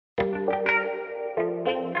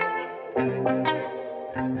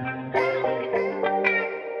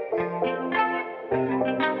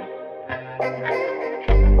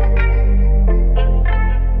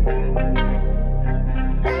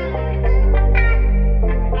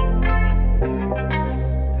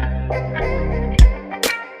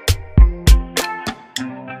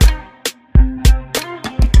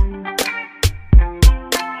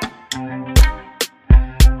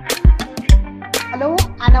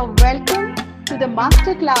Now, welcome to the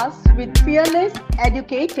masterclass with fearless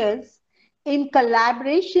educators in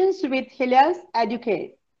collaborations with Helios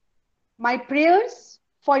Educate. My prayers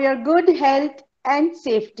for your good health and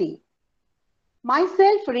safety.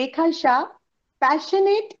 Myself, Rekha Shah,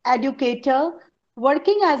 passionate educator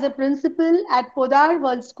working as a principal at Podar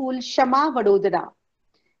World School, Shama, Vadodara.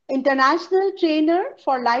 International trainer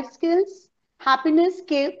for life skills, happiness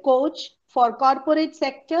coach for corporate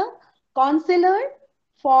sector, counselor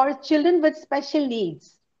for children with special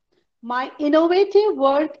needs. My innovative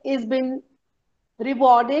work is being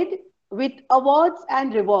rewarded with awards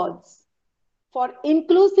and rewards for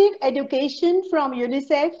inclusive education from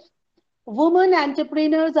UNICEF, Women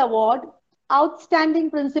Entrepreneurs Award,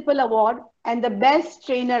 Outstanding Principal Award, and the Best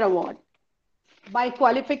Trainer Award. By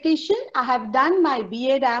qualification, I have done my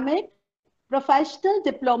BA DAMED, professional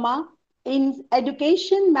diploma in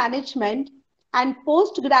education management, and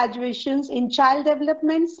post graduations in child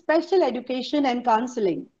development, special education, and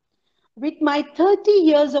counseling. With my 30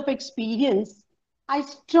 years of experience, I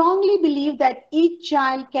strongly believe that each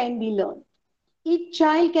child can be learned. Each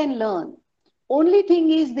child can learn. Only thing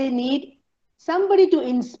is they need somebody to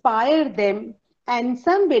inspire them and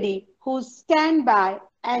somebody who stand by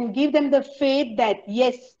and give them the faith that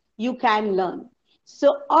yes, you can learn.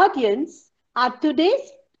 So audience, our today's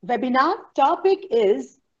webinar topic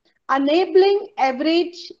is enabling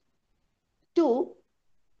average to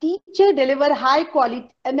teacher deliver high quality,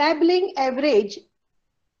 enabling average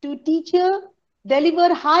to teacher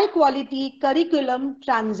deliver high quality curriculum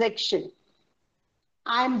transaction.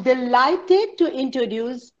 I am delighted to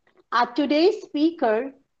introduce our today's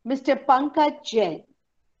speaker, Mr. Pankaj Jain,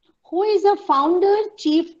 who is a founder,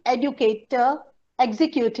 chief educator,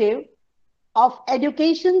 executive of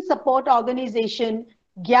education support organization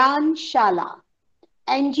Gyan Shala,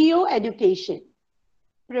 NGO education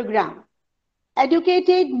program,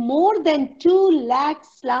 educated more than 2 lakh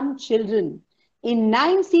slum children in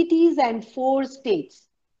 9 cities and 4 states.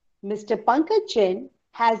 Mr. Pankaj Jain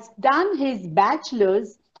has done his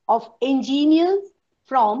bachelor's of engineers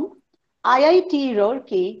from IIT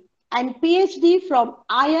Roorkee and PhD from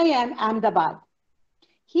IIM Ahmedabad.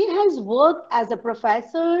 He has worked as a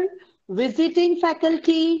professor, visiting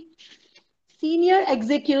faculty, senior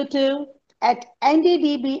executive at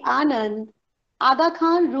NDDB Anand, Aga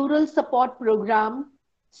Khan Rural Support Program,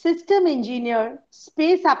 system engineer,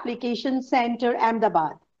 Space Application Center,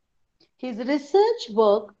 Ahmedabad. His research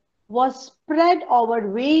work was spread over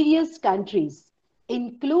various countries,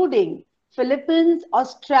 including Philippines,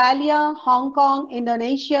 Australia, Hong Kong,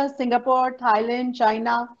 Indonesia, Singapore, Thailand,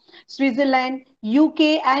 China, Switzerland,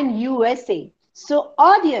 UK, and USA. So,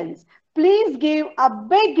 audience, please give a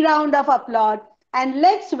big round of applause and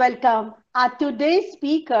let's welcome our today's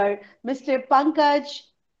speaker, Mr. Pankaj.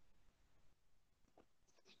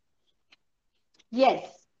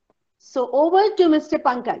 Yes. So, over to Mr.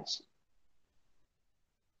 Pankaj.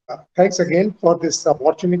 Thanks again for this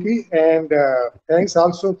opportunity, and thanks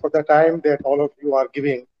also for the time that all of you are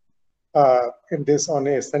giving in this on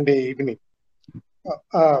a Sunday evening.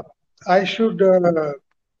 I should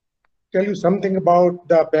tell you something about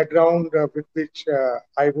the background with which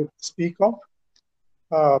I would speak of.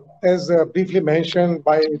 As briefly mentioned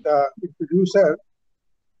by the introducer,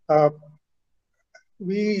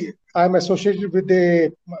 I'm associated with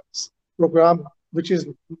a program which is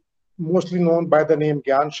mostly known by the name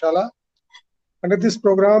Gyan Shala. Under this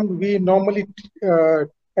program, we normally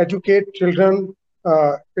educate children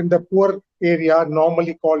in the poor area,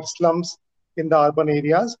 normally called slums in the urban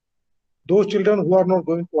areas, those children who are not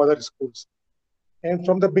going to other schools. And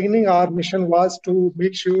from the beginning, our mission was to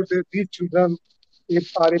make sure that these children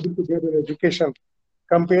are able to get an education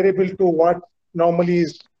comparable to what normally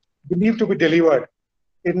is believed to be delivered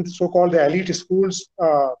in so-called elite schools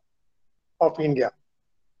of India.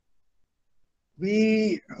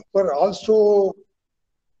 We were also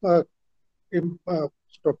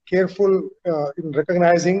careful in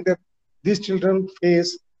recognizing that these children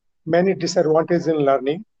face many disadvantages in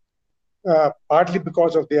learning, partly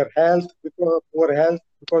because of their health, because of poor health,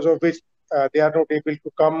 because of which they are not able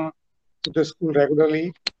to come to the school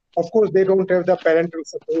regularly. Of course, they don't have the parental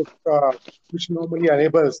support, which normally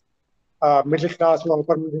enables middle class or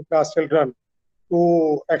upper middle class children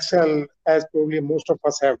to excel as probably most of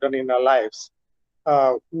us have done in our lives,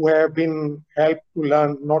 who have been helped to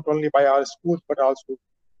learn not only by our schools, but also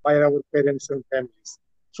by our parents and families.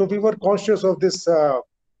 So we were conscious of this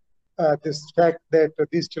this fact that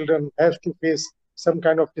these children have to face some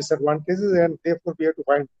kind of disadvantages, and therefore we have to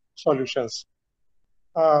find solutions.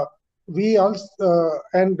 We also,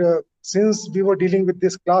 since we were dealing with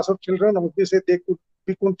this class of children, obviously they could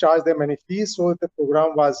we couldn't charge them any fees, so the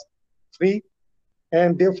program was free.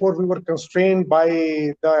 And therefore, we were constrained by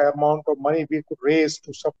the amount of money we could raise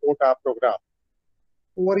to support our program.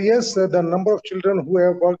 Over years, the number of children who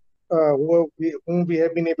have worked, whom we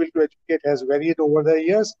have been able to educate has varied over the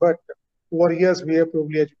years, but over years, we have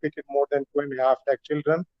probably educated more than 2.5 lakh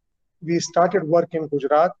children. We started work in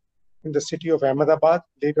Gujarat, in the city of Ahmedabad,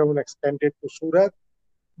 later on expanded to Surat,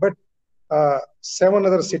 but 7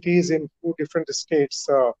 other cities in 2 different states,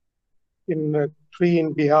 in 3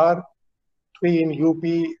 in Bihar, 3 in UP,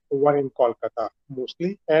 1 in Kolkata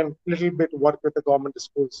mostly, and little bit work with the government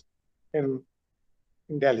schools in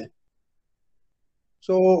Delhi.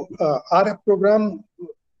 So our program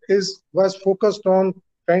was focused on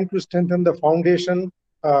trying to strengthen the foundation,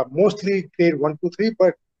 mostly grade 1 to 3,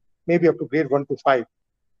 but maybe up to grade 1 to 5.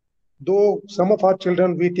 Though some of our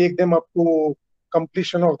children, we take them up to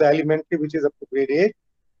completion of the elementary, which is up to grade 8.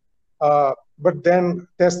 But then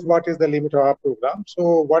that's what is the limit of our program.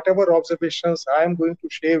 So whatever observations I am going to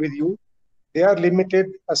share with you, they are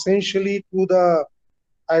limited essentially to the,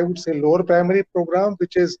 I would say, lower primary program,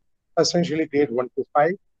 which is essentially grade 1 to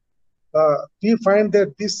 5. We find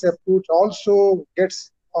that this approach also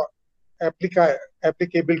gets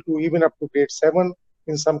applicable to even up to grade 7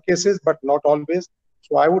 in some cases, but not always.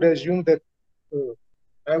 So I would assume that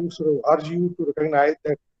I would sort of urge you to recognize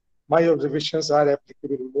that my observations are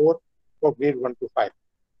applicable more for grade 1 to 5.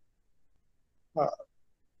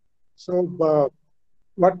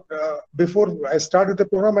 Before I start with the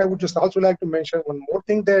program, I would just also like to mention one more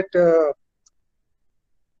thing, that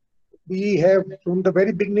we have, from the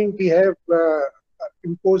very beginning, we have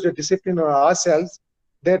imposed a discipline on ourselves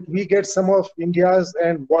that we get some of India's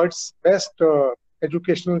and world's best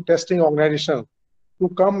educational testing organizations to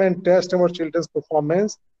come and test our children's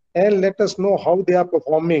performance and let us know how they are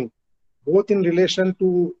performing, both in relation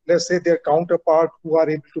to, let's say, their counterpart who are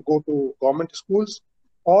able to go to government schools,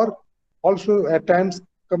 or also at times,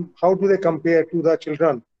 how do they compare to the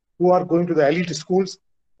children who are going to the elite schools.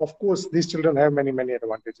 Of course, these children have many, many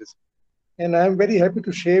advantages. And I'm very happy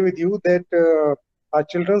to share with you that our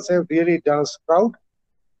children have really done us proud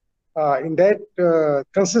in that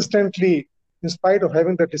consistently, in spite of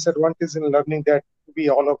having the disadvantages in learning that we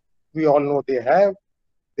all know they have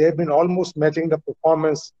been almost matching the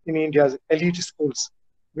performance in India's elite schools,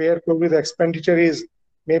 where probably the expenditure is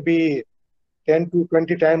maybe 10 to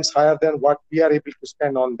 20 times higher than what we are able to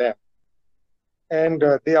spend on them. And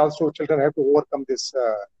they also, children have to overcome this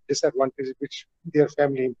disadvantage which their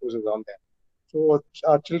family imposes on them. So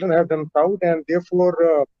our children have done proud, and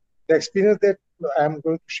therefore the experience that I'm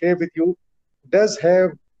going to share with you does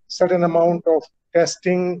have certain amount of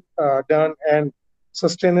testing done and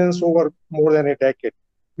sustenance over more than a decade.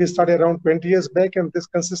 We started around 20 years back, and this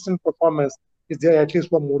consistent performance is there at least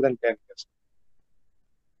for more than 10 years.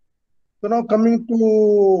 So now coming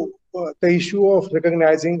to the issue of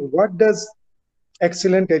recognizing what does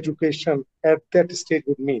excellent education at that stage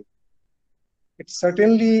would mean. It's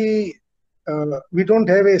certainly, we don't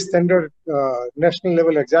have a standard national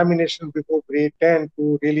level examination before grade 10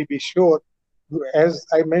 to really be sure. As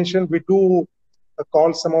I mentioned, we do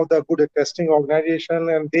call some of the good testing organization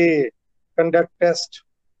and they conduct tests.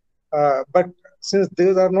 But since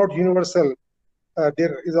these are not universal,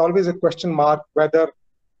 there is always a question mark whether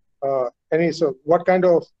so what kind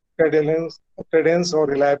of credence or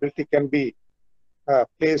reliability can be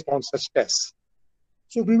placed on such tests.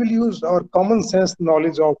 So we will use our common sense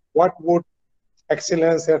knowledge of what would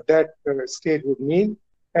excellence at that stage would mean,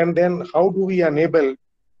 and then how do we enable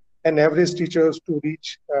an average teachers to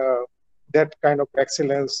reach that kind of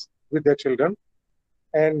excellence with their children,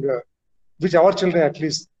 and which our children at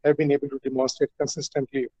least have been able to demonstrate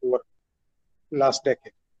consistently over last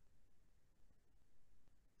decade.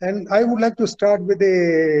 And I would like to start with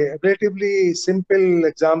a relatively simple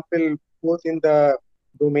example, both in the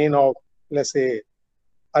domain of, let's say,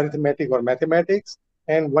 arithmetic or mathematics,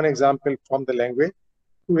 and one example from the language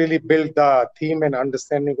to really build the theme and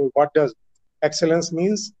understanding of what does excellence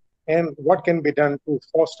means and what can be done to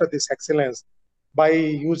foster this excellence by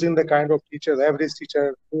using the kind of teachers, average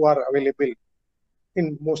teachers who are available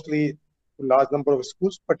in mostly large number of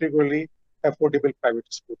schools, particularly affordable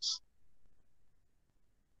private schools.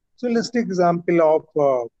 So let's take example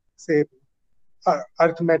of say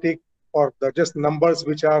arithmetic or the just numbers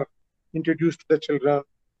which are introduced to the children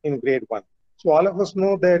in grade 1. So all of us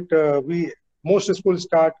know that most schools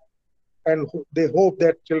start and they hope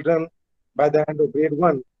that children by the end of grade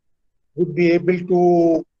 1 would be able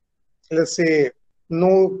to, let's say,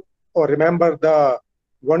 know or remember the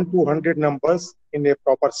 1 to 100 numbers in a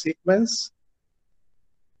proper sequence,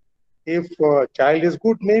 If a child is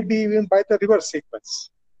good, maybe even by the reverse sequence,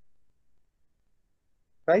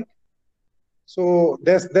 right? So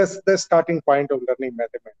that's the starting point of learning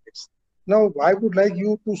mathematics. Now, I would like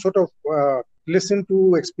you to sort of listen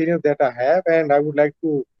to experience that I have, and I would like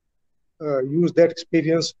to use that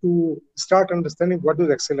experience to start understanding what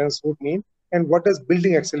does excellence would mean and what does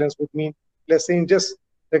building excellence would mean. Let's say in just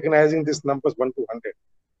recognizing these numbers 1 to 100.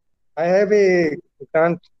 I have a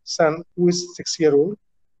grandson who is 6-year-old,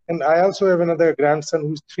 and I also have another grandson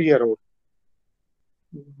who is 3-year-old.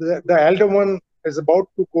 The elder one is about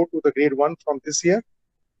to go to the grade 1 from this year.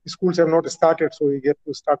 The schools have not started, so he gets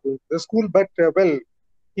to start going to the school. But well,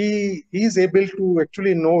 he is able to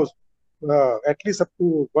actually know at least up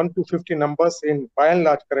to 1 to 50 numbers in by and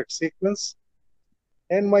large correct sequence.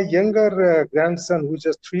 And my younger grandson, who is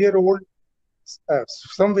just 3-year-old,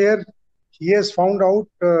 somewhere he has found out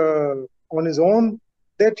on his own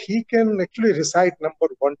that he can actually recite number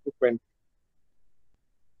 1 to 20.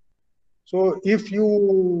 So if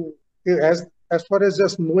you, as far as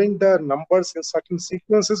just knowing the numbers in certain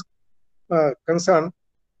sequences concerned,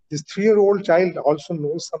 this 3-year-old child also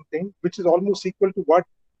knows something which is almost equal to what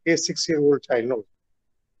a 6-year-old child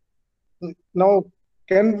knows. Now,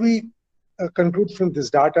 can we conclude from this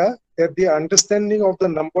data that the understanding of the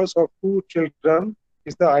numbers of two children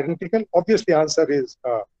is the identical? Obviously, answer is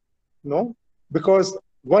no, because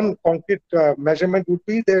one concrete measurement would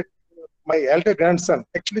be that my elder grandson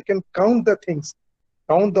actually can count the things,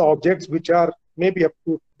 count the objects, which are maybe up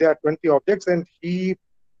to, there are 20 objects, and he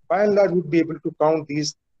by and large would be able to count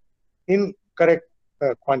these in correct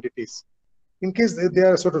quantities. In case they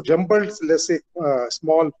are sort of jumbled, let's say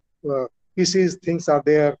small pieces, things are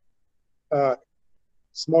there,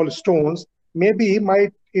 small stones, maybe he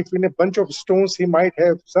might, if in a bunch of stones, he might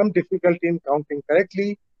have some difficulty in counting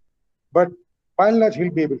correctly, but by and large,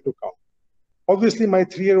 he'll be able to count. Obviously, my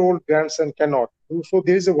 3-year-old grandson cannot. So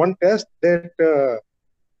there is a one test that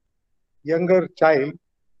younger child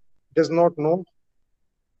does not know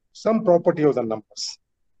some property of the numbers.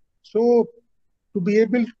 So to be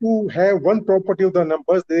able to have one property of the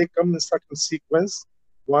numbers, they come in certain sequence,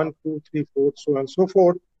 1, 2, 3, 4, so on and so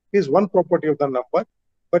forth, is one property of the number.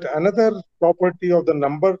 But another property of the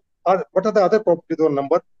number, what are the other properties of the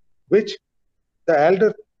number, which the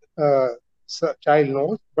elder child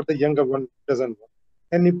knows, but the younger one doesn't know.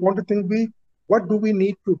 An important thing be, what do we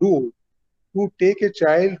need to do to take a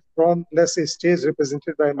child from, let's say, stage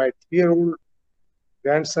represented by my 3-year-old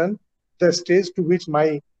grandson, the stage to which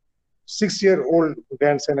my 6-year-old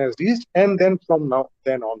grandson has reached, and then from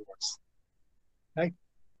then onwards. Right?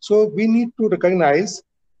 So we need to recognize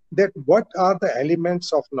that what are the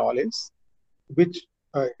elements of knowledge which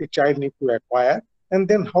a child needs to acquire, and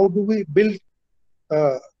then how do we build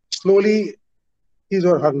slowly his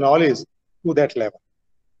or her knowledge to that level.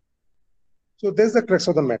 So there's the crux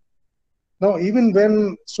of the matter. Now, even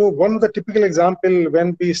when, so one of the typical example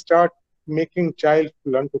when we start making child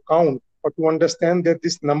learn to count or to understand that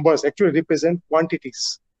these numbers actually represent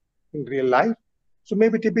quantities in real life. So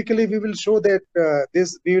maybe typically we will show that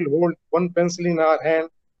we will hold one pencil in our hand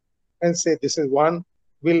and say this is 1.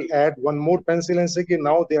 We'll add one more pencil and say, okay,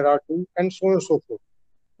 now there are 2, and so on and so forth.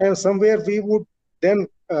 And somewhere we would then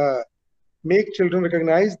make children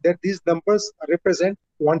recognize that these numbers represent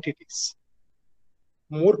quantities.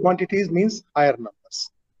 More quantities means higher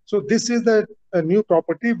numbers. So this is the new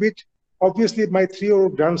property which obviously my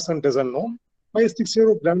 3-year-old grandson doesn't know. My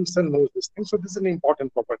 6-year-old grandson knows this thing. So this is an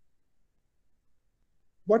important property.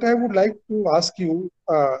 What I would like to ask you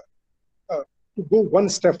to go one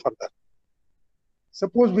step further.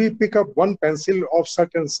 Suppose we pick up one pencil of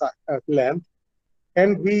certain length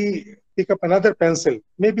and we pick up another pencil,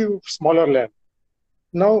 maybe smaller length.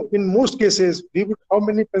 Now, in most cases, we would, how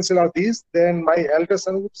many pencils are these? Then my elder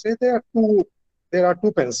son would say there are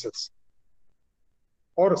two pencils.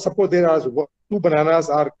 Or suppose there are 2 bananas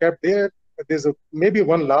are kept there. There's maybe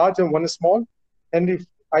one large and one small. And if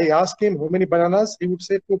I ask him how many bananas, he would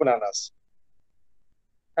say 2 bananas.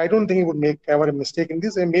 I don't think he would make ever a mistake in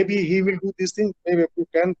this, and maybe he will do this thing maybe up to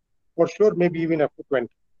 10 for sure, maybe even up to 20.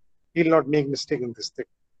 He'll not make mistake in this thing.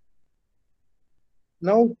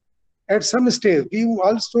 Now, at some stage, we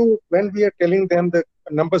also, when we are telling them the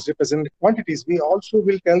numbers represent quantities, we also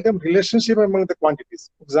will tell them relationship among the quantities.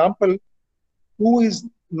 For example, 2 is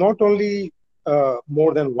not only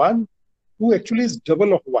more than 1, 2 actually is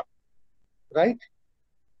double of 1, right?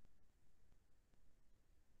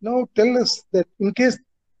 Now tell us that in case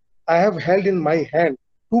I have held in my hand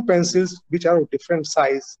 2 pencils which are of different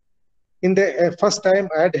size. In the first time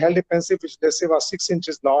I had held a pencil which, let's say, was 6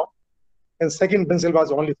 inches long, and second pencil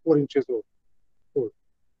was only 4 inches old.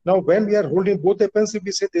 Now, when we are holding both the pencils,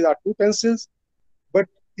 we say there are two pencils, but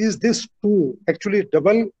is this two actually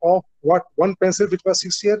double of what one pencil which was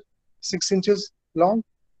 6 inches long?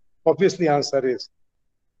 Obviously, answer is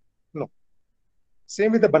no.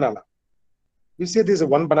 Same with the banana. We say there's a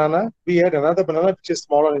one banana. We had another banana which is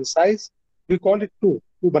smaller in size. We call it two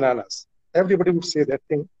bananas. Everybody would say that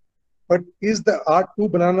thing. But are two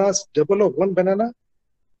bananas double of one banana?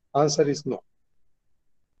 Answer is no.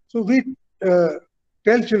 So we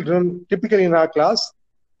tell children, typically in our class,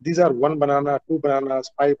 these are one banana, two bananas,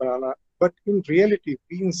 five banana. But in reality,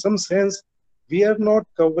 in some sense, we are not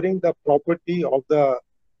covering the property of the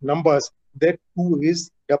numbers that two is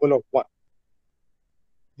double of one.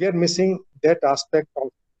 We are missing that aspect of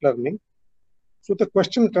learning. So the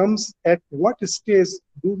question comes, at what stage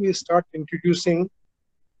do we start introducing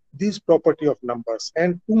these property of numbers?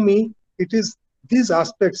 And to me, it is these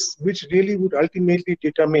aspects which really would ultimately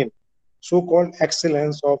determine so-called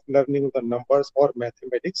excellence of learning the numbers or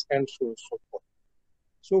mathematics and so on and so forth.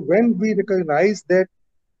 So when we recognize that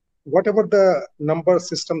whatever the number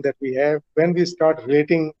system that we have, when we start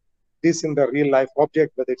rating this in the real life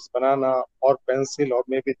object, whether it's banana or pencil or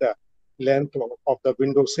maybe the length of the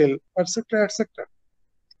windowsill, etc., etc.,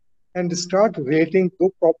 and start rating the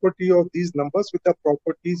property of these numbers with the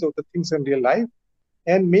properties of the things in real life,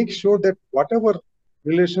 and make sure that whatever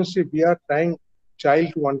relationship we are trying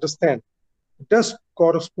child to understand does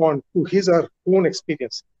correspond to his or her own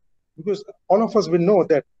experience. Because all of us will know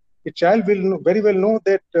that a child will very well know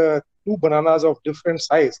that two bananas of different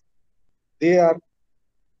size, they are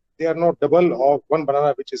not double of one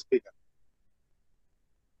banana which is bigger.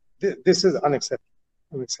 This is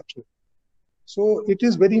unacceptable. So it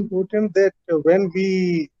is very important that when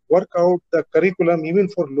we work out the curriculum, even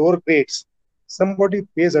for lower grades, somebody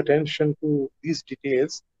pays attention to these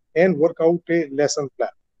details and work out a lesson plan.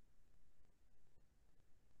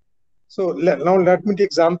 So now let me take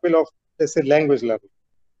example of, let's say, language learning.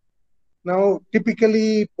 Now,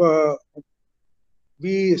 typically,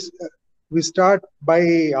 we start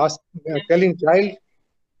by telling child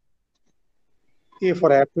A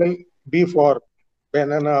for apple, B for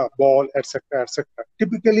banana, ball, etc., etc.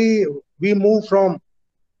 Typically, we move from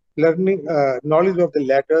learning knowledge of the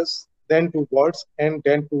letters, then to words, and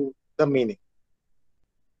then to the meaning.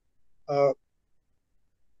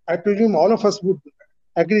 I presume all of us would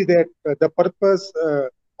agree that the purpose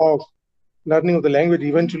of learning of the language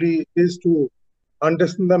eventually is to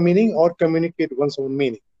understand the meaning or communicate one's own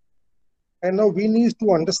meaning. And now we need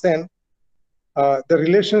to understand the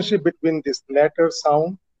relationship between this letter,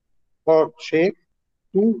 sound, or shape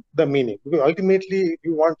to the meaning. Because ultimately, if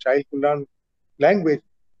you want child to learn language,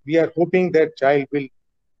 we are hoping that child will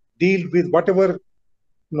deal with whatever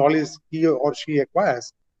knowledge he or she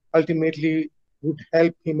acquires, ultimately would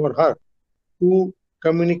help him or her to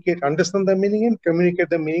communicate, understand the meaning, and communicate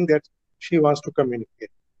the meaning that she wants to communicate.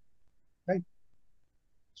 Right?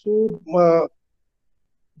 So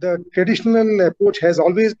the traditional approach has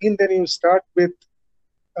always been that you start with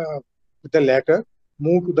the letter,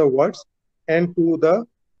 move to the words, and to the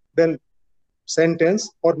then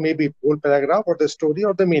sentence or maybe whole paragraph or the story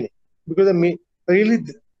or the meaning. Because really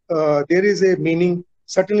there is a meaning.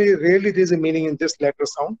 Certainly, rarely there is a meaning in this letter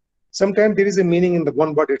sound. Sometimes there is a meaning in the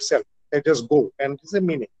one word itself. Let us go, and it is a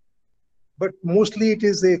meaning. But mostly it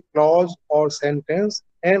is a clause or sentence,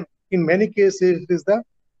 and in many cases it is the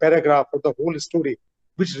paragraph or the whole story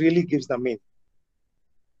which really gives the meaning.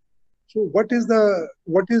 So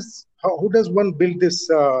how does one build this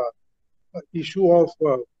issue of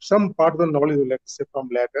some part of the knowledge, let's say from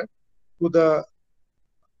letter to the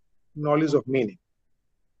knowledge of meaning?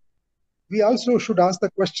 We also should ask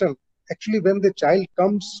the question, actually, when the child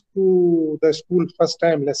comes to the school first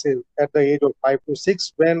time, let's say at the age of 5 to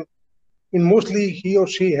 6, when in mostly he or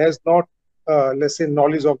she has not, let's say,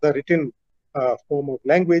 knowledge of the written form of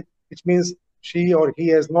language, which means she or he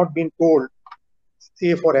has not been told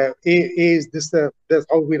A for A is this, that's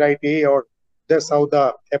how we write A, or that's how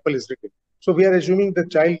the apple is written. So we are assuming the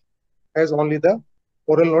child has only the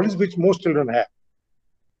oral knowledge, which most children have.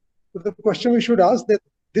 So the question we should ask, that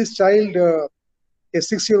this child, a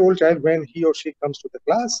 6-year-old child, when he or she comes to the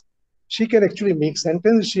class, she can actually make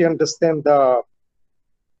sentence, she understands the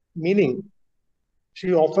meaning.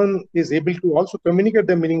 She often is able to also communicate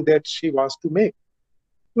the meaning that she wants to make.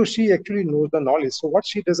 So she actually knows the knowledge. So what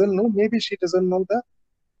she doesn't know, maybe she doesn't know the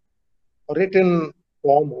written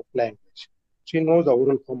form of language. She knows the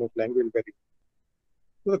oral form of language very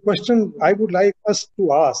well. So the question I would like us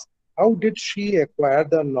to ask, how did she acquire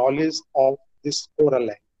the knowledge of this oral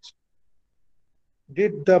language?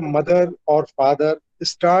 Did the mother or father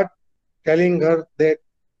start telling her that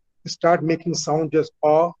start making sound just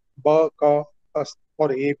A, B, K, S,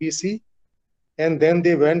 or A, B, C. And then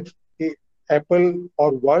they went apple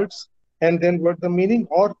or words, and then what the meaning,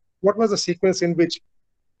 or what was the sequence in which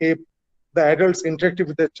a, the adults interacted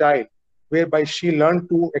with the child, whereby she learned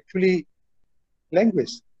to actually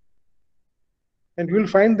language. And you will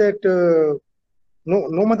find that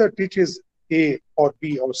no mother teaches A or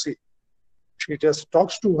B or C. She just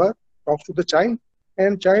talks to her, talks to the child,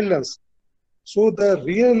 and child learns. So the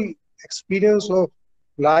real experience of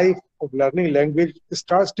life of learning language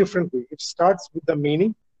starts differently. It starts with the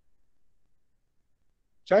meaning.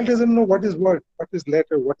 Child doesn't know what is word, what is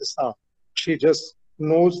letter, what is sound. She just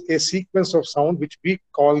knows a sequence of sound, which we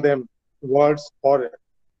call them words or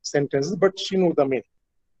sentences, but she knows the meaning.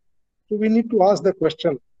 So we need to ask the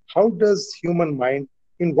question, how does human mind,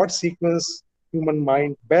 in what sequence human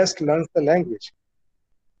mind best learns the language?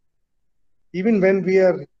 Even when we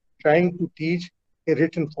are trying to teach a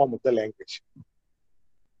written form of the language,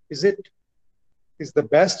 is the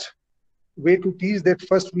best way to teach that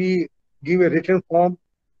first we give a written form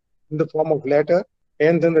in the form of letter,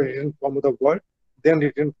 and then the written form of the word, then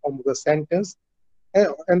written form of the sentence,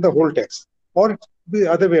 and the whole text, or it would be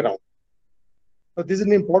the other way around? So this is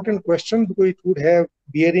an important question, because it would have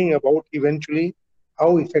bearing about eventually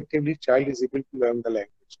how effectively child is able to learn the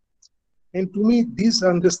language. And to me, this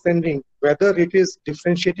understanding, whether it is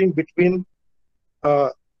differentiating between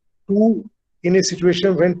two in a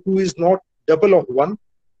situation when two is not double of one,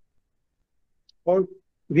 or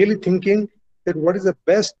really thinking that what is the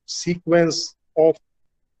best sequence of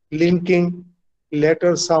linking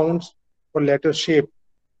letter sounds or letter shape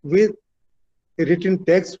with a written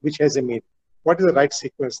text which has a meaning. What is the right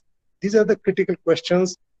sequence? These are the critical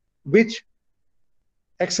questions which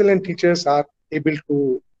excellent teachers are able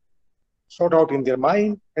to sort out in their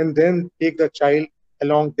mind, and then take the child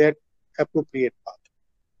along that appropriate path.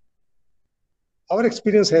 Our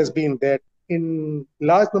experience has been that in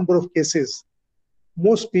large number of cases,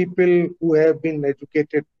 most people who have been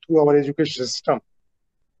educated through our education system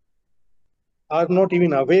are not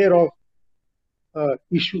even aware of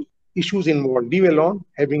issues involved, leave alone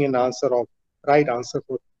having an right answer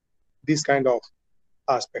for this kind of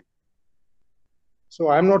aspect. So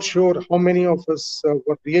I'm not sure how many of us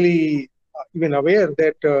were really even aware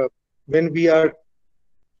that when we are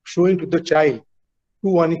showing to the child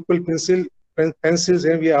two unequal pencils,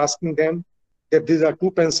 and we are asking them that these are two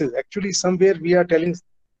pencils, actually somewhere we are telling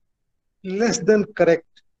less than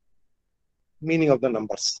correct meaning of the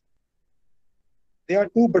numbers. They are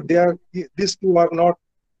two, but these two are not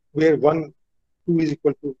where 2 is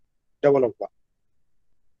equal to double of 1.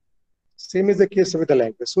 Same is the case with the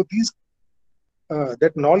language. So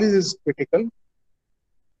that knowledge is critical.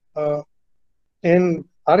 And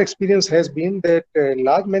our experience has been that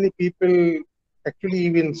large many people, actually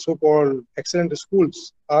even so-called excellent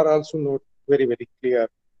schools, are also not very, very clear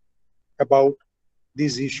about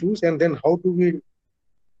these issues. And then how do we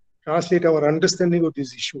translate our understanding of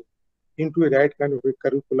this issue into a right kind of a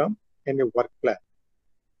curriculum and a work plan?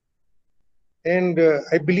 And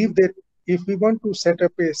I believe that if we want to set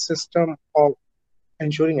up a system of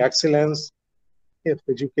ensuring excellence of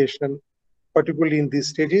education, particularly in these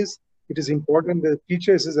stages, it is important that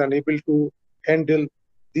teachers is unable to handle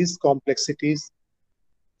these complexities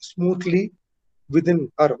smoothly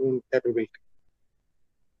within our own capability.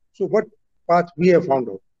 So what path we have found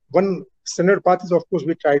out? One standard path is, of course,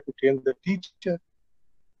 we try to train the teacher.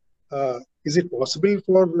 Is it possible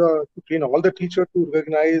for to train all the teacher to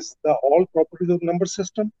recognize all properties of number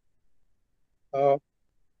system?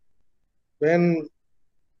 When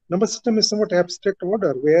number system is somewhat abstract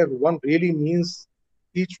order, where one really means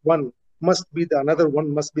each one must be the another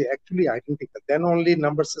one must be actually identical, then only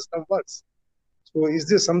number system works. So is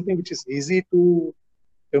this something which is easy to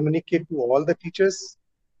communicate to all the teachers?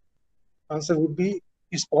 Answer would be,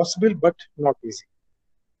 is possible, but not easy.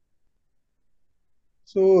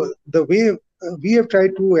 So the way we have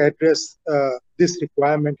tried to address this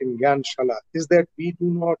requirement in Gyanshala is that we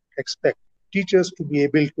do not expect teachers to be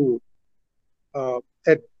able to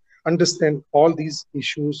understand all these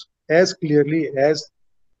issues as clearly as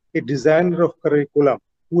a designer of curriculum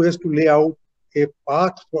who has to lay out a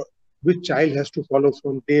path for which child has to follow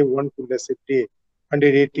from day 1 to, let's say, day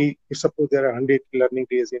 180, if suppose there are 100 learning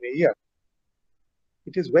days in a year.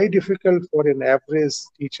 It is very difficult for an average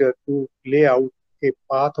teacher to lay out a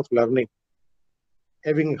path of learning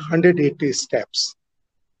having 180 steps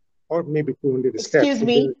or maybe 200 steps.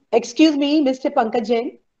 Excuse me, Mr. Pankaj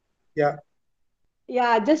Jain. Yeah.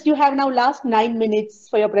 Yeah, just you have now last 9 minutes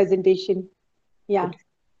for your presentation. Yeah. Okay.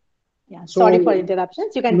 Yeah. So, sorry for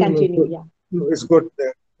interruptions. You can continue. Yeah. No, it's good.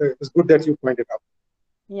 It's good that you pointed out.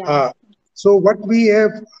 Yeah. So what we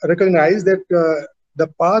have recognized that the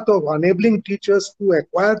path of enabling teachers to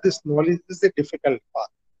acquire this knowledge is a difficult path,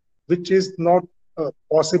 which is not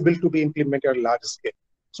possible to be implemented at large scale.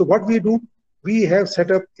 So what we do, we have set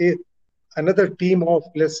up another team of,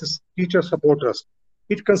 let's say, teacher supporters.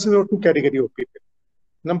 It consists of two categories of people.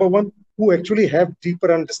 Number one, who actually have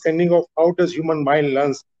deeper understanding of how does human mind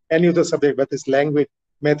learns any of the subject, whether it's language,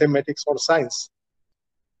 mathematics, or science.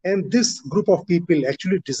 And this group of people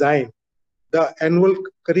actually design the annual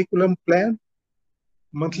curriculum plan,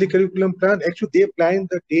 monthly curriculum plan. Actually, they plan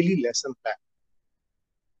the daily lesson plan.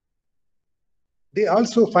 They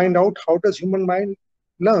also find out how does human mind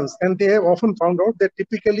learns, and they have often found out that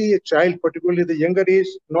typically a child, particularly the younger age,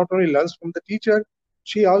 not only learns from the teacher,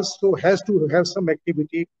 she also has to have some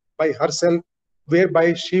activity by herself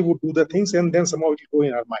whereby she would do the things and then somehow it will go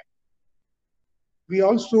in her mind. We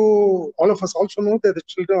also, all of us also know that the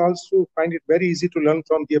children also find it very easy to learn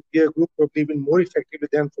from their peer group, probably even more effectively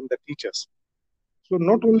than from the teachers. So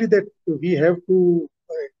not only that we have to,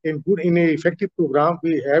 in an effective program,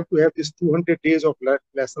 we have to have this 200 days of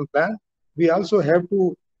lesson plan. We also have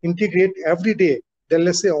to integrate every day. Then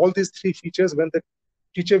let's say all these three features when the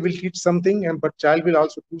teacher will teach something, and but child will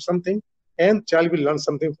also do something, and child will learn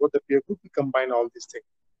something for the peer group. We combine all these things.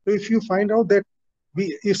 So if you find out that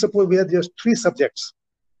if suppose we have just three subjects,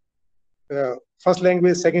 first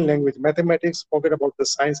language, second language, mathematics, forget about the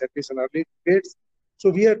science at least in early grades. So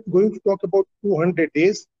we are going to talk about 200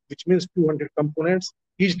 days, which means 200 components.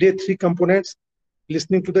 Each day, three components: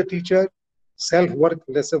 listening to the teacher, self-work,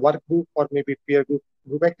 let's say work group, or maybe peer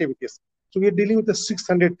group activities. So we are dealing with the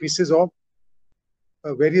 600 pieces of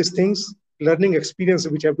various things, learning experience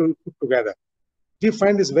which have to be put together. We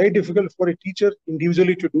find this very difficult for a teacher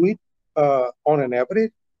individually to do it on an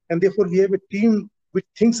average, and therefore we have a team which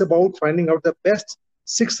thinks about finding out the best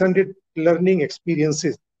 600 learning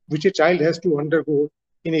experiences which a child has to undergo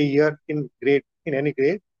in a year in any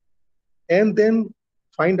grade, and then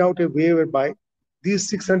find out a way whereby these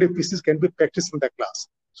 600 pieces can be practiced in the class.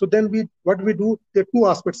 So then what we do, the two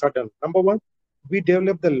aspects are done. Number one, we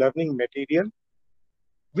develop the learning material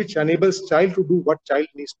which enables child to do what child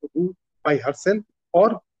needs to do by herself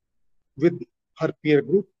or with her peer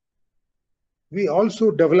group. We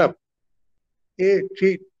also develop a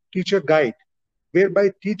teacher guide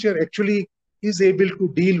whereby teacher actually is able to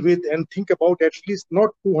deal with and think about at least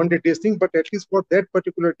not 200 days thing, but at least for that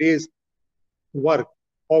particular day's work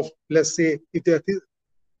of, let's say, if there are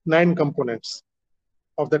 9 components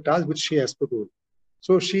of the task which she has to do.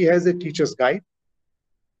 So she has a teacher's guide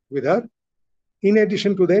with her. In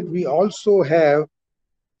addition to that, we also have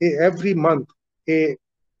every month a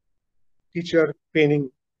teacher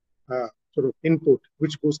training sort of input,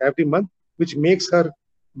 which goes every month, which makes her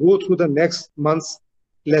go through the next month's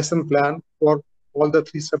lesson plan for all the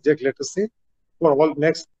 3 subjects, let us say, for all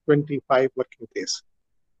next 25 working days.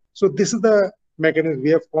 So this is the mechanism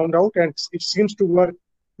we have found out, and it seems to work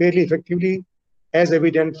fairly effectively, as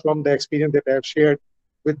evident from the experience that I have shared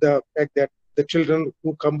with the fact that the children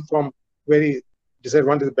who come from very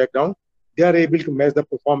disadvantaged background, they are able to match the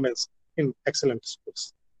performance in excellent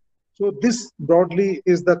schools. So this broadly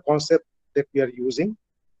is the concept that we are using.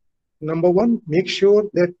 Number one, make sure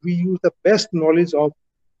that we use the best knowledge of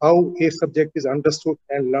how a subject is understood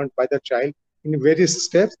and learned by the child in various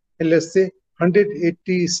steps, and let's say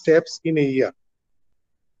 180 steps in a year.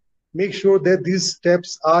 Make sure that these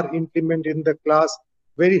steps are implemented in the class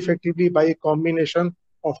very effectively by a combination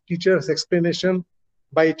of teacher's explanation,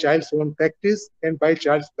 by child's own practice, and by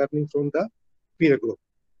child's learning from the peer group.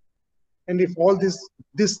 And if all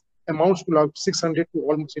this amounts to like 600 to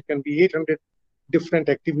almost, it can be 800 different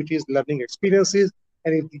activities, learning experiences,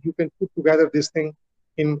 and if you can put together this thing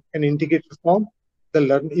in an integrated form,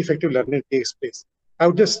 the effective learning takes place. I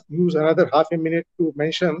would just use another half a minute to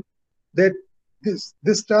mention that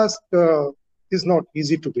this task is not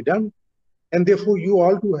easy to be done, and therefore you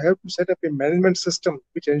all do have to set up a management system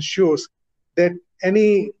which ensures that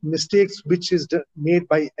any mistakes which is made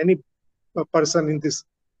by any person in this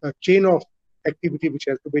chain of activity which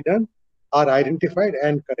has to be done are identified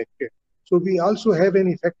and corrected. So we also have an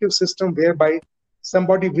effective system whereby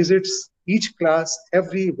somebody visits each class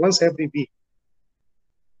once every week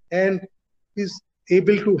and is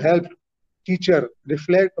able to help teacher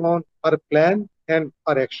reflect on our plan and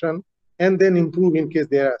our action and then improve in case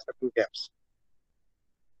there are certain gaps.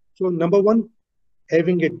 So number one,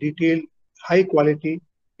 having a detailed, high quality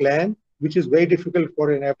plan, which is very difficult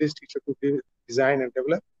for an average teacher to design and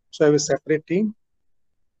develop. So I have a separate team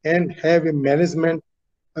and have a management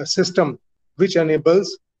system which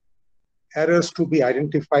enables errors to be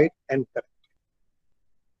identified and corrected.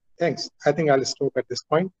 Thanks. I think I'll stop at this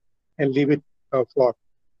point and leave it for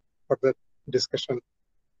the discussion.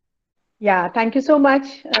 Yeah, thank you so much,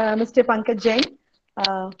 Mr. Pankaj Jain.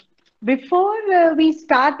 Uh, before we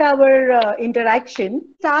start our interactions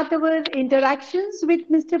with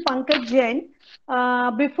Mr. Pankaj Jain,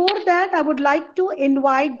 before that, I would like to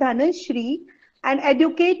invite Dhanashri, an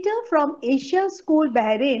educator from Asia School,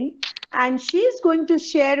 Bahrain, and she is going to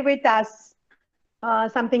share with us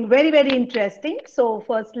something very, very interesting. So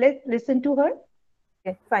first, let's listen to her.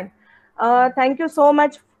 Okay, fine. Thank you so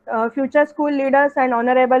much, future school leaders and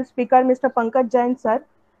honorable speaker, Mr. Pankaj Jain, sir,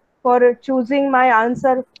 for choosing my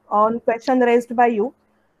answer on question raised by you.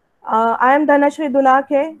 I am Dhanashri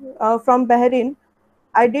Dunake from Bahrain.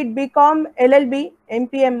 I did BCom, LLB,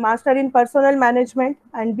 MPM, Master in Personal Management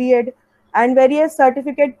and BEd and various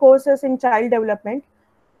certificate courses in child development.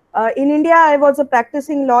 In India, I was a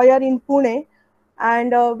practicing lawyer in Pune,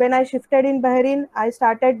 and when I shifted in Bahrain, I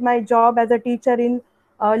started my job as a teacher in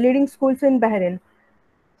leading schools in Bahrain.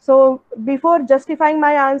 So before justifying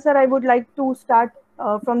my answer, I would like to start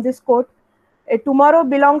from this quote. Tomorrow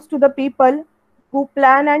belongs to the people who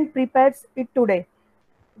plan and prepares it today.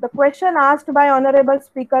 The question asked by honorable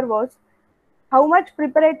speaker was, how much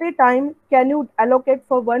preparatory time can you allocate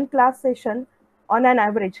for one class session on an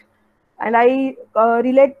average? And I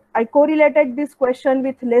correlated this question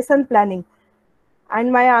with lesson planning. And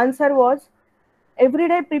my answer was,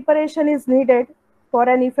 everyday preparation is needed for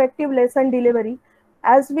an effective lesson delivery,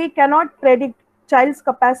 as we cannot predict child's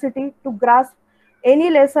capacity to grasp any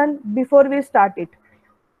lesson before we start it.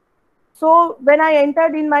 So when I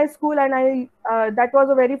entered in my school, and that was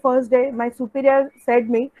the very first day, my superior said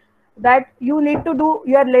me that you need to do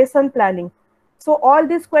your lesson planning. So all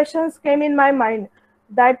these questions came in my mind,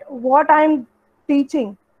 that what I'm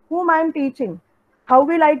teaching, whom I'm teaching, how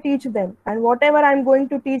will I teach them, and whatever I'm going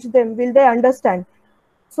to teach them, will they understand?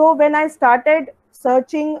 So when I started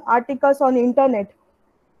searching articles on internet,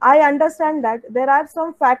 I understand that there are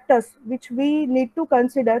some factors which we need to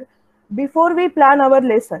consider before we plan our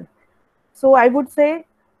lesson. So I would say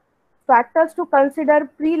factors to consider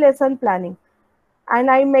pre-lesson planning, and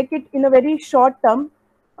I make it in a very short term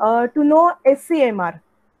to know SCMR.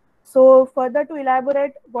 So further to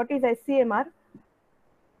elaborate what is SCMR,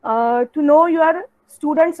 to know your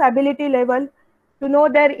students' ability level, to know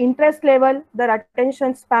their interest level, their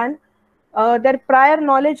attention span, their prior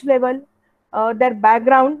knowledge level, their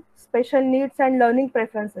background, special needs and learning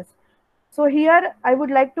preferences. So here I would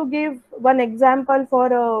like to give one example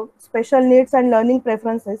for special needs and learning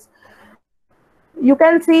preferences. You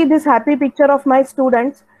can see this happy picture of my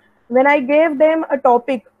students. When I gave them a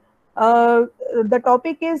topic, uh, the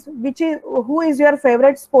topic is who is your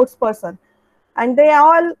favorite sports person, and they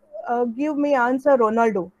all give me answer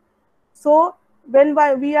Ronaldo. So when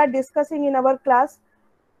we are discussing in our class,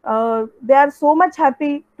 they are so much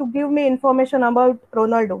happy to give me information about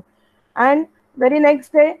Ronaldo. And very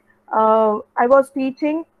next day, I was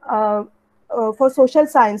teaching for social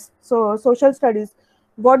science, so social studies.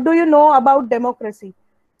 What do you know about democracy?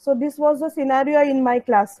 So this was the scenario in my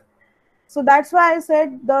class. So that's why I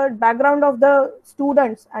said the background of the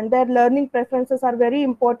students and their learning preferences are very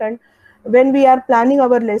important when we are planning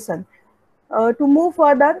our lesson. To move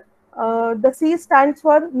further, the C stands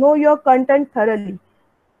for know your content thoroughly.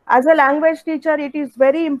 As a language teacher, it is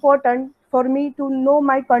very important for me to know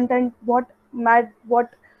my content, what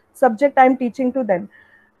subject I'm teaching to them.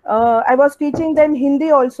 I was teaching them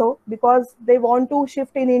Hindi also because they want to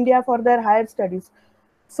shift in India for their higher studies.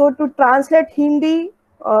 So to translate Hindi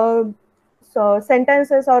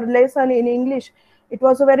sentences or lesson in English, it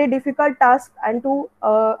was a very difficult task, and to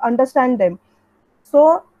understand them.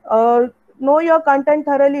 So know your content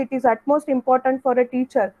thoroughly. It is utmost important for a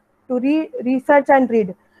teacher to research and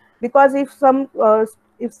read, because if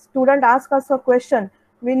student asks us a question,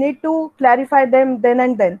 we need to clarify them then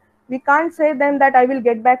and then. We can't say them that I will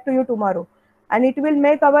get back to you tomorrow, and it will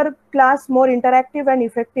make our class more interactive and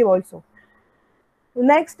effective also.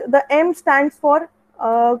 Next, the M stands for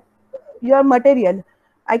your material.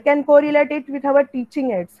 I can correlate it with our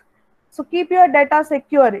teaching aids. So keep your data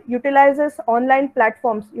secure, utilizes online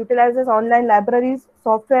platforms, utilizes online libraries,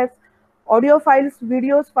 softwares, audio files,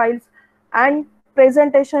 videos files, and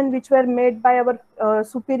presentation which were made by our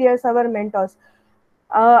superiors, our mentors.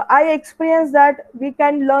 I experienced that we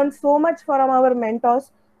can learn so much from our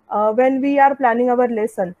mentors when we are planning our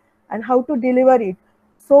lesson and how to deliver it.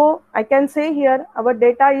 So I can say here, our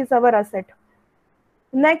data is our asset.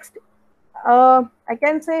 Next, I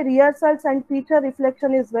can say rehearsals and feature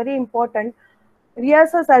reflection is very important.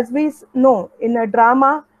 Rehearsals, as we know, in a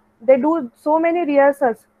drama, they do so many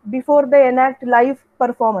rehearsals before they enact live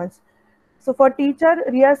performance. So for teacher,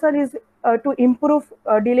 rehearsal is to improve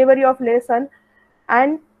delivery of lesson,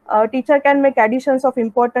 and teacher can make additions of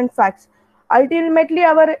important facts. Ultimately,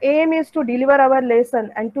 our aim is to deliver our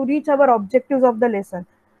lesson and to reach our objectives of the lesson.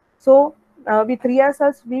 So with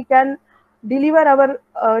rehearsals, we can deliver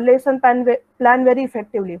our lesson plan very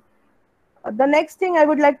effectively. The next thing I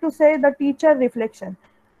would like to say, the teacher reflection.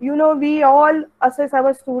 You know, we all assess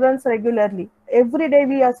our students regularly. Every day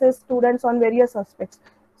we assess students on various aspects.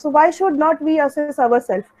 So why should not we assess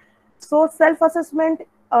ourselves? So self-assessment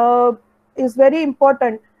is very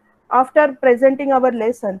important after presenting our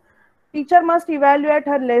lesson. Teacher must evaluate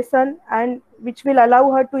her lesson, and which will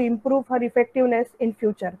allow her to improve her effectiveness in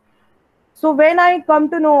future. So when I come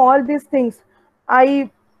to know all these things, I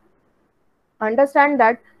understand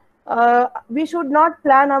that we should not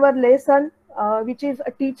plan our lesson which is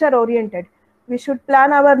a teacher oriented. We should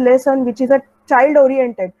plan our lesson which is a child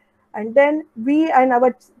oriented, and then we and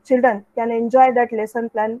our children can enjoy that lesson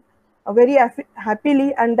plan very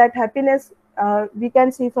happily, and that happiness we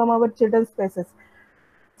can see from our children's faces.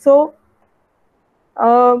 So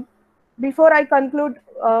uh, before I conclude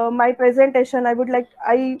my presentation, I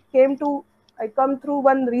come through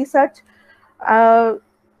one research uh,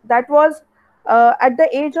 that was at the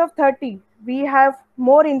age of 30, we have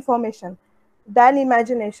more information than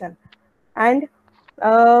imagination, and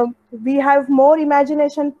we have more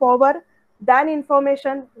imagination power than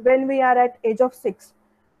information when we are at age of 6.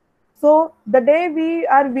 So the day we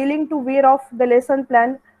are willing to veer off the lesson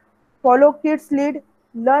plan, follow kids' lead,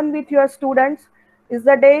 learn with your students, is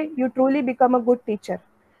the day you truly become a good teacher.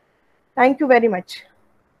 Thank you very much.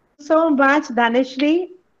 So much,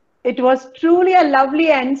 Dhanashri. It was truly a lovely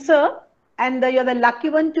answer, and you're the lucky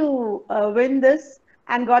one to win this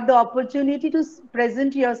and got the opportunity to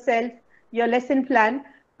present yourself, your lesson plan.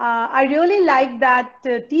 I really like that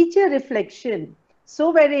teacher reflection,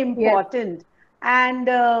 so very Yes, important. And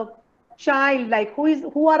child, like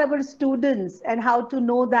who are our students and how to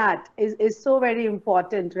know that is so very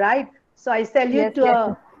important, right? So I salute yes, to yes.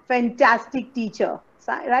 a fantastic teacher.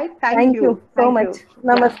 Right? Thank Thank you you. so Thank much. you.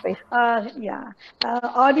 Yeah. Namaste. Yeah.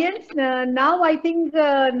 Audience, now I think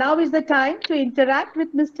now is the time to interact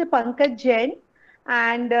with Mr. Pankaj Jain.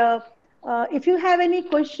 And if you have any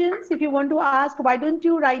questions, if you want to ask, why don't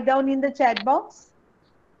you write down in the chat box?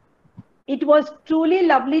 It was truly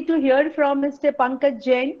lovely to hear from Mr. Pankaj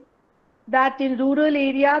Jain that in rural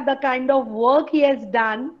area, the kind of work he has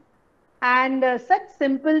done and such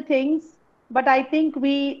simple things. But I think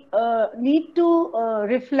we need to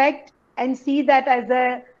reflect and see that as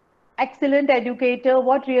a excellent educator,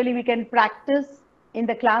 what really we can practice in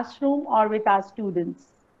the classroom or with our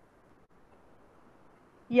students.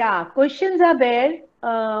 Yeah, questions are there.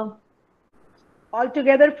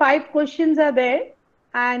 Altogether, 5 questions are there.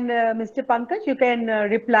 And Mr. Pankaj, you can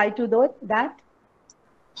reply to that.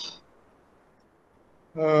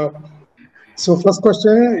 Uh, so first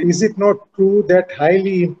question, is it not true that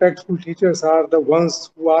highly impactful teachers are the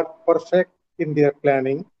ones who are perfect in their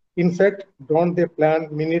planning? In fact, don't they plan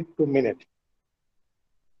minute to minute?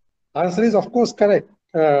 Answer is of course correct,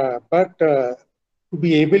 but to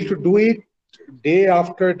be able to do it day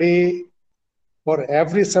after day for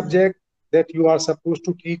every subject that you are supposed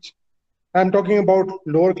to teach. I'm talking about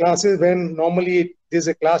lower classes when normally there's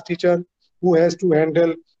a class teacher who has to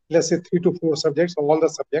handle, let's say, 3 to 4 subjects, all the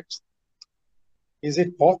subjects. Is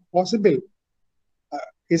it possible?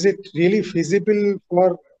 Is it really feasible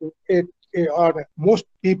for or most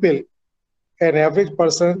people, an average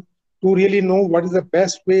person, to really know what is the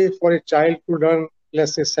best way for a child to learn,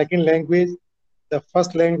 let's say, second language, the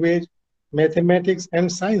first language, mathematics,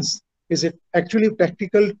 and science? Is it actually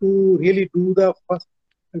practical to really do the first,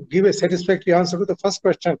 give a satisfactory answer to the first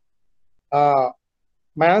question?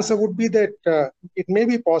 My answer would be that it may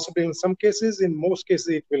be possible in some cases, in most cases,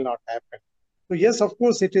 it will not happen. So, yes, of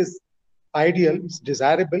course, it is ideal, it's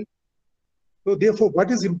desirable. So, therefore, what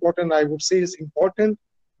is important, I would say, is important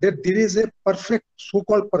that there is a perfect, so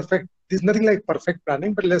called perfect, there's nothing like perfect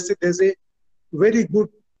planning, but let's say there's a very good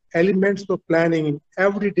elements of planning in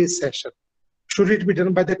everyday session. Should it be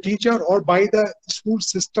done by the teacher or by the school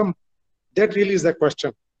system? That really is the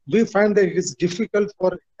question. We find that it is difficult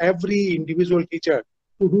for every individual teacher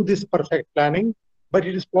to do this perfect planning, but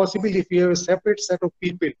it is possible if you have a separate set of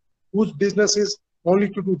people whose business is only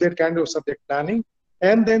to do that kind of subject planning,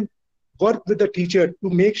 and then work with the teacher to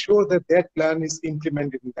make sure that that plan is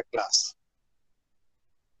implemented in the class.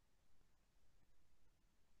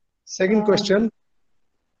 Second question,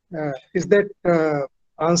 is that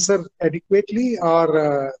answer adequately,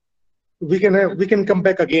 or we can come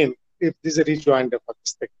back again if this is a rejoinder for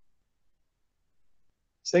this thing?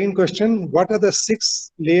 Second question, what are the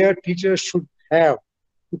 6 layer teachers should have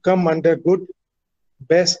to come under good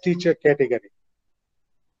best teacher category?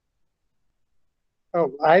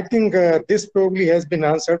 Oh, I think this probably has been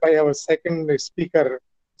answered by our second speaker,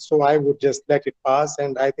 so I would just let it pass,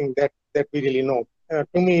 and I think that we really know.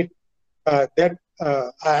 To me, I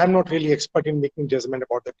am not really expert in making judgment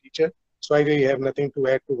about the teacher, so I really have nothing to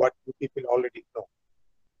add to what you people already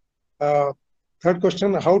know. Third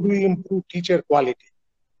question, how do we improve teacher quality?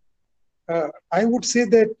 I would say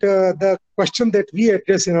that the question that we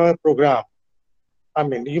address in our program, I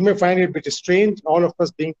mean, you may find it a bit strange, all of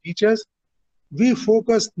us being teachers, we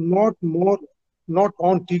focus not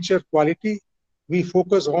on teacher quality, we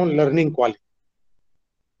focus on learning quality.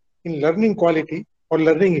 In learning quality or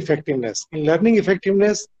learning effectiveness. In learning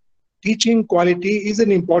effectiveness, teaching quality is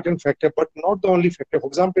an important factor, but not the only factor. For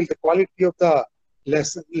example, the quality of the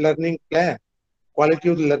lesson learning plan, quality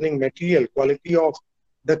of the learning material, quality of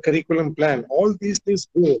the curriculum plan, all these things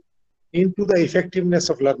go into the effectiveness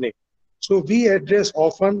of learning. So we address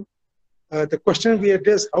often, the question we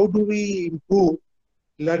address, how do we improve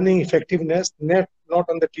learning effectiveness, not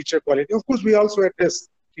on the teacher quality. Of course, we also address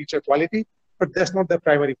teacher quality, but that's not the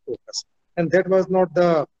primary focus. And that was not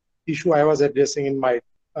the issue I was addressing in my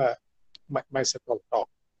separate talk.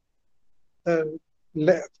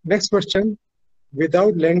 Next question,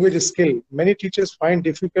 without language skill, many teachers find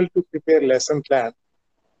difficult to prepare lesson plan.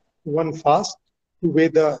 One fast to weigh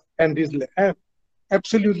the and is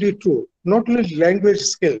absolutely true. Not only language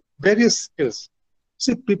skill, various skills.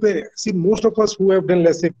 See, most of us who have done,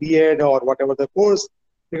 let's say, B.Ed or whatever the course,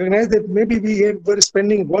 recognize that maybe we were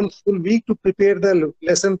spending one full week to prepare the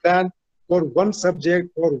lesson plan for one subject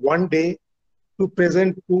or one day to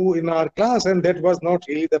present to in our class, and that was not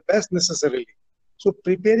really the best necessarily. So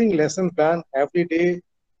preparing lesson plan every day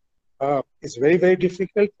is very, very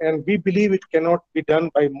difficult, and we believe it cannot be done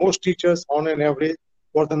by most teachers on an average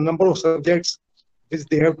for the number of subjects which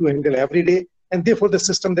they have to handle every day, and therefore the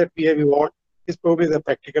system that we have evolved is probably the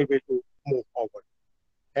practical way to move forward.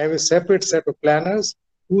 Have a separate set of planners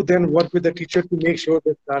who then work with the teacher to make sure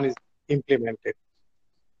that plan is implemented.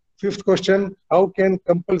 Fifth question, how can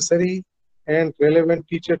compulsory and relevant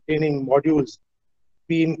teacher training modules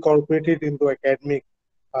be incorporated into academic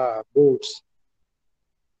boards?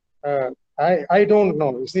 I don't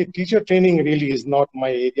know. You see, teacher training really is not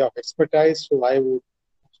my area of expertise, so I would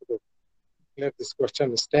sort of let this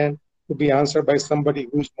question stand to be answered by somebody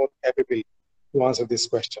who's more capable to answer these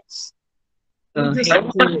questions. The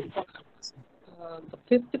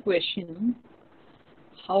fifth question,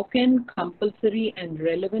 how can compulsory and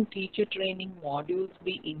relevant teacher training modules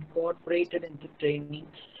be incorporated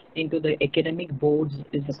into the academic boards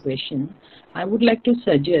is the question. I would like to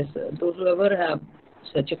suggest those who ever have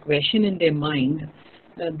such a question in their mind,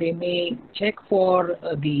 they may check for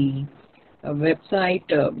the website,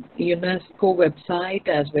 UNESCO website,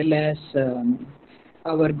 as well as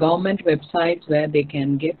our government websites, where they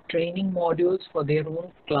can get training modules for their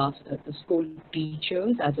own class, school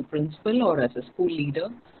teachers, as a principal or as a school leader.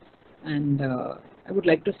 And I would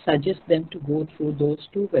like to suggest them to go through those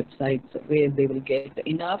two websites where they will get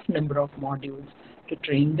enough number of modules to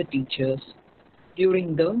train the teachers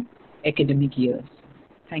during the academic years.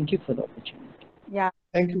 Thank you for the opportunity. Yeah.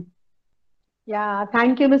 Thank you. Yeah,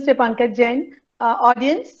 thank you, Mr. Pankaj Jain.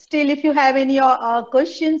 Audience, still if you have any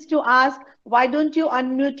questions to ask, why don't you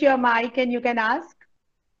unmute your mic and you can ask?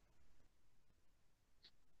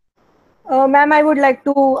 Ma'am, I would like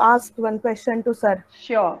to ask one question to sir.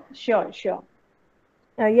 Sure.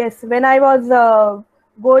 Yes, when I was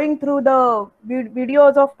going through the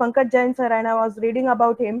videos of Pankaj Jain sir and I was reading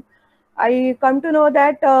about him, I come to know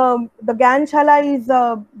that the Gyanshala is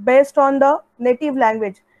based on the native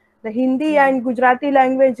language. The Hindi and Gujarati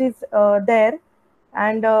language is there,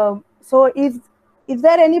 and so is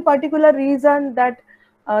there any particular reason that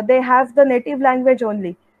they have the native language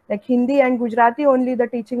only, like Hindi and Gujarati only? The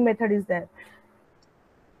teaching method is there.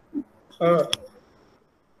 Well,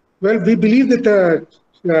 we believe that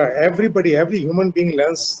every human being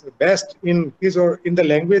learns best in his or in the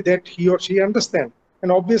language that he or she understands.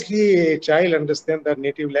 And obviously, a child understands the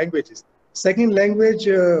native languages. Second language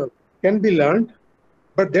can be learned,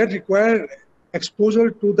 but that requires exposure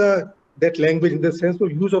to that language, in the sense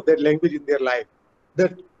of use of that language in their life.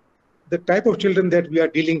 The type of children that we are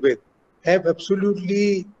dealing with have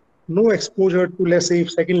absolutely no exposure to, let's say,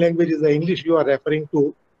 if second language is the English you are referring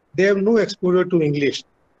to, they have no exposure to English,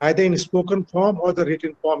 either in spoken form or the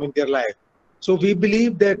written form in their life. So we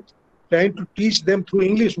believe that trying to teach them through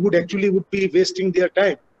English would be wasting their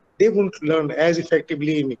time. They won't learn as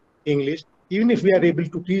effectively in English, even if we are able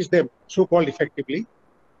to teach them so-called effectively.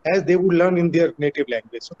 as they would learn in their native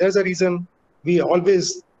language. So there's a reason we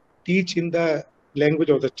always teach in the language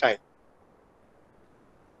of the child.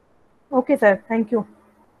 Okay, sir. Thank you.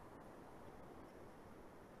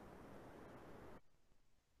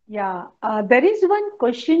 Yeah, there is one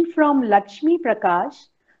question from Lakshmi Prakash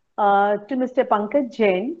to Mr. Pankaj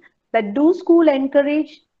Jain, that do school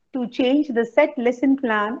encourage to change the set lesson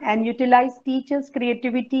plan and utilize teachers'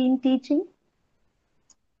 creativity in teaching?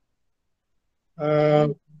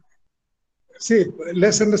 See,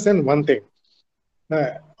 let's understand one thing.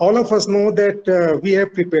 All of us know that we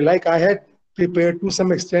have prepared, like I had prepared to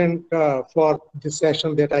some extent for this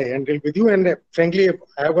session that I handled with you. And frankly,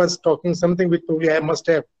 I was talking something which probably I must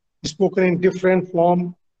have spoken in different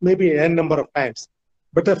form, maybe n number of times.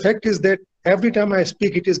 But the fact is that every time I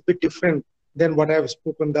speak, it is a bit different than what I have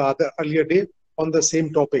spoken the other earlier day on the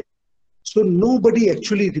same topic. So nobody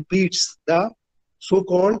actually repeats the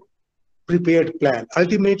so-called prepared plan.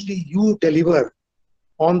 Ultimately, you deliver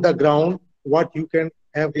on the ground what you can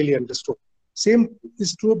have really understood. Same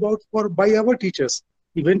is true about by our teachers.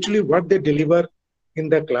 Eventually, what they deliver in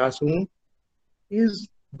the classroom is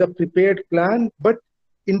the prepared plan, but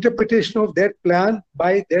interpretation of that plan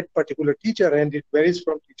by that particular teacher, and it varies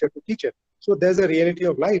from teacher to teacher. So there's a reality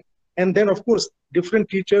of life. And then, of course, different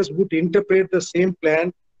teachers would interpret the same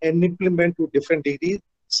plan and implement to different degrees,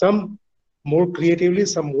 some more creatively,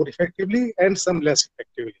 some more effectively, and some less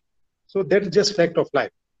effectively. So that is just fact of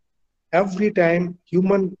life. Every time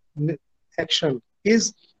human action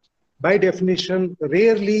is, by definition,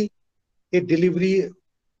 rarely a delivery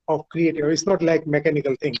of creative. It's not like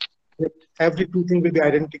mechanical thing. Every two things will be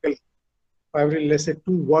identical. Every, let's say,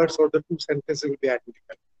 two words or the two sentences will be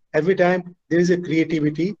identical. Every time there is a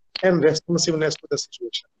creativity and responsiveness to the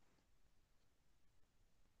situation.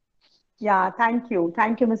 Yeah, thank you.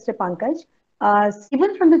 Thank you, Mr. Pankaj.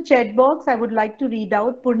 Even from the chat box, I would like to read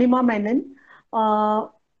out Purnima Menon.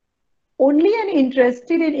 Only an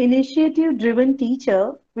interested and initiative-driven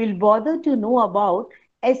teacher will bother to know about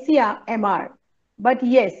SCMR, but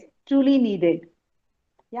yes, truly needed.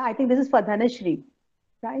 Yeah, I think this is for Dhanashri,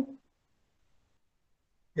 right?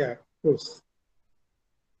 Yeah, of course.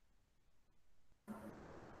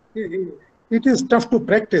 It is tough to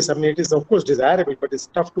practice. I mean, it is of course desirable, but it's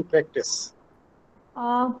tough to practice.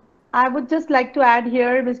 I would just like to add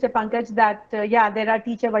here, Mr. Pankaj, that yeah, there are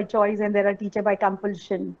teacher by choice and there are teacher by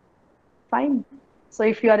compulsion. Fine. So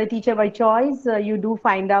if you are a teacher by choice, you do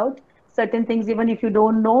find out certain things, even if you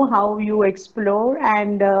don't know how you explore.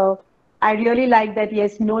 And I really like that,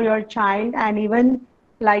 yes, know your child. And even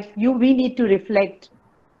like you, we need to reflect.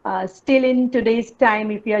 Still in today's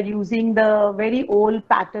time, if we are using the very old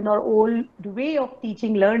pattern or old way of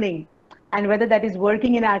teaching learning, and whether that is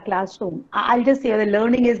working in our classroom, I'll just say the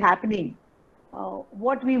learning is happening.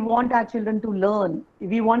 What we want our children to learn. If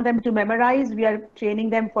we want them to memorize, we are training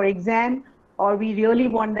them for exam, or we really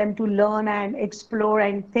want them to learn and explore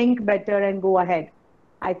and think better and go ahead.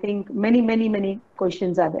 I think many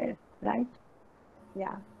questions are there, right?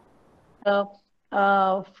 Yeah.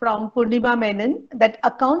 From Purnima Menon, that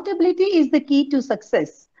accountability is the key to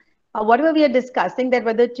success. Whatever we are discussing, that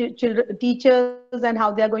whether teachers and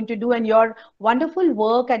how they are going to do, and your wonderful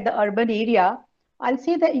work at the urban area, I'll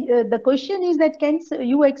say that the question is that can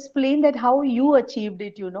you explain that how you achieved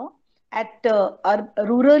it, at a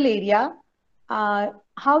rural area,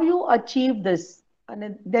 how you achieved this?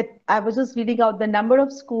 And that I was just reading out the number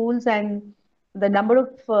of schools and the number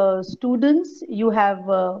of students you have,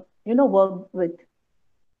 worked with.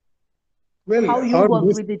 Well, How you work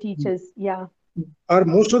with the teachers, yeah. Our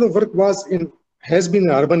most of the work has been in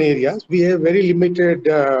urban areas. We have very limited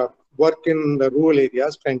work in the rural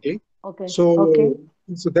areas, frankly. Okay.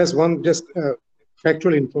 So that's one just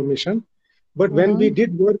factual information. But when we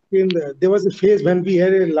did work there was a phase when we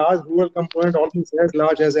had a large rural component, almost as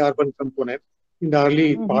large as an urban component in the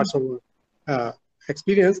early parts of our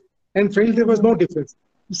experience. And frankly, there was no difference.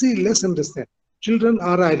 You see, let's understand. Children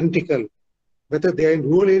are identical, whether they are in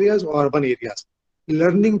rural areas or urban areas.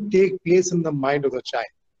 Learning takes place in the mind of the child.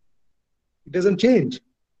 It doesn't change.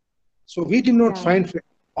 So we did not find,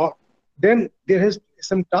 then there has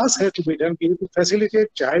some task has to be done. We have to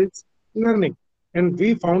facilitate child's learning. And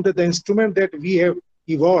we found that the instrument that we have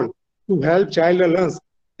evolved to help child learn,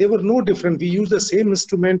 they were no different. We use the same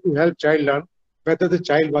instrument to help child learn, whether the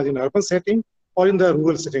child was in urban setting or in the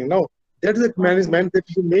rural setting. Now, that is the management that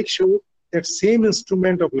you make sure that same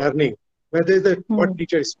instrument of learning, whether what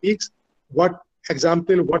teacher speaks, what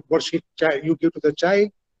example, what worksheet you give to the child,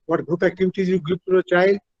 what group activities you give to the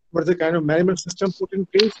child, what is the kind of management system put in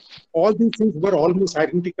place, all these things were almost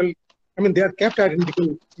identical. I mean, they are kept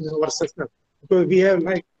identical in our system because we have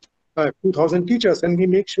like 2,000 teachers, and we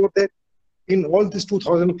make sure that in all these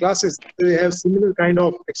 2,000 classes, they have similar kind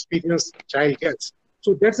of experience child gets.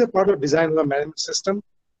 So that's a part of design of the management system.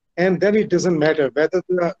 And then it doesn't matter whether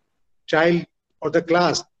the child or the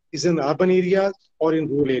class is in urban areas or in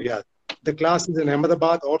rural areas. The class is in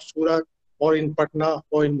Ahmedabad or Surat or in Patna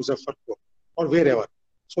or in Muzaffarpur or wherever.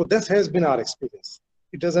 So this has been our experience.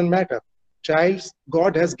 It doesn't matter.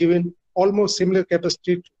 God has given almost similar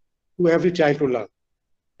capacity to every child to learn.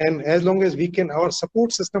 And as long as we can, our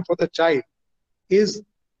support system for the child is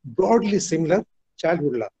broadly similar, child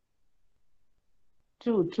will learn.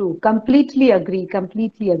 True, true. Completely agree.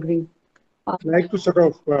 Completely agree. I'd like to sort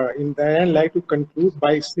of, in the end, like to conclude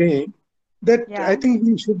by saying that I think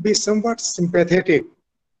we should be somewhat sympathetic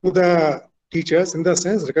to the teachers in the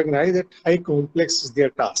sense recognize that how complex is their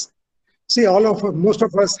task. See, most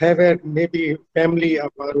of us have had maybe family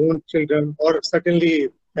of our own children, or certainly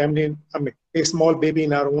family, a small baby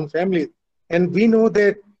in our own family. And we know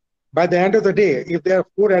that by the end of the day, if there are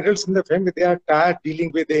 4 adults in the family, they are tired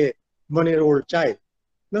dealing with a 1-year-old child.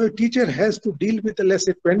 Now, a teacher has to deal with, let's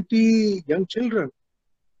say, 20 young children.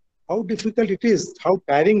 How difficult it is, how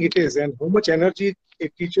tiring it is, and how much energy a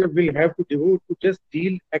teacher will have to devote to just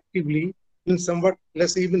deal actively in somewhat,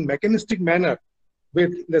 let's say, even mechanistic manner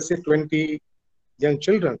with, let's say, 20 young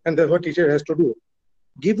children. And that's what teacher has to do.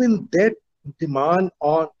 Given that demand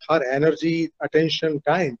on her energy, attention,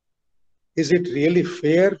 time, is it really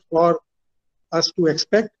fair for us to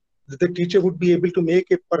expect that the teacher would be able to make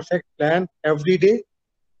a perfect plan every day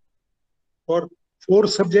for 4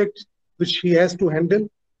 subjects which he has to handle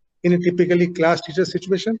in a typically class teacher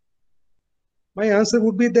situation? My answer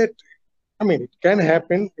would be that, it can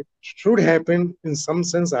happen, it should happen in some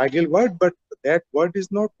sense, ideal world, but that world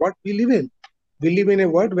is not what we live in. We live in a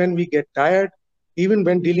world when we get tired, even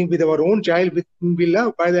when dealing with our own child, with whom we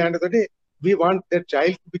love. By the end of the day, we want that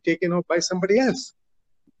child to be taken off by somebody else.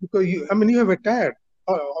 Because you have a tired,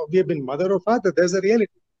 or we have been mother or father, there's a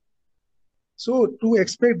reality. So to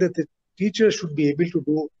expect that the teacher should be able to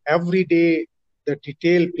do every day the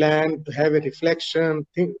detailed plan, to have a reflection,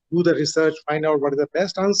 do the research, find out what is the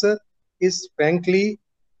best answer, is frankly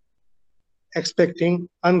expecting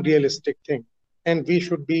unrealistic thing. And we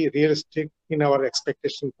should be realistic in our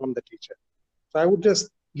expectation from the teacher. So I would just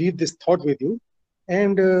leave this thought with you,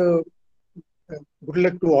 and good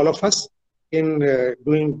luck to all of us in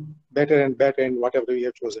doing better and better in whatever we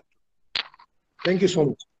have chosen. Thank you so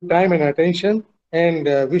much for time and attention, and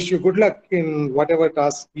wish you good luck in whatever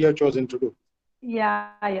task you have chosen to do. Yeah.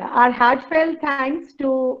 Our heartfelt thanks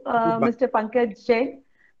to Mr. Pankaj Jain,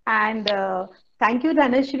 and thank you,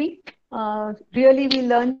 Dhanashri. Really, we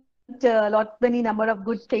learned many number of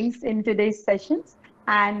good things in today's sessions.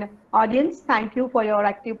 And audience, thank you for your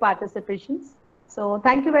active participations. So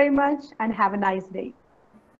thank you very much and have a nice day.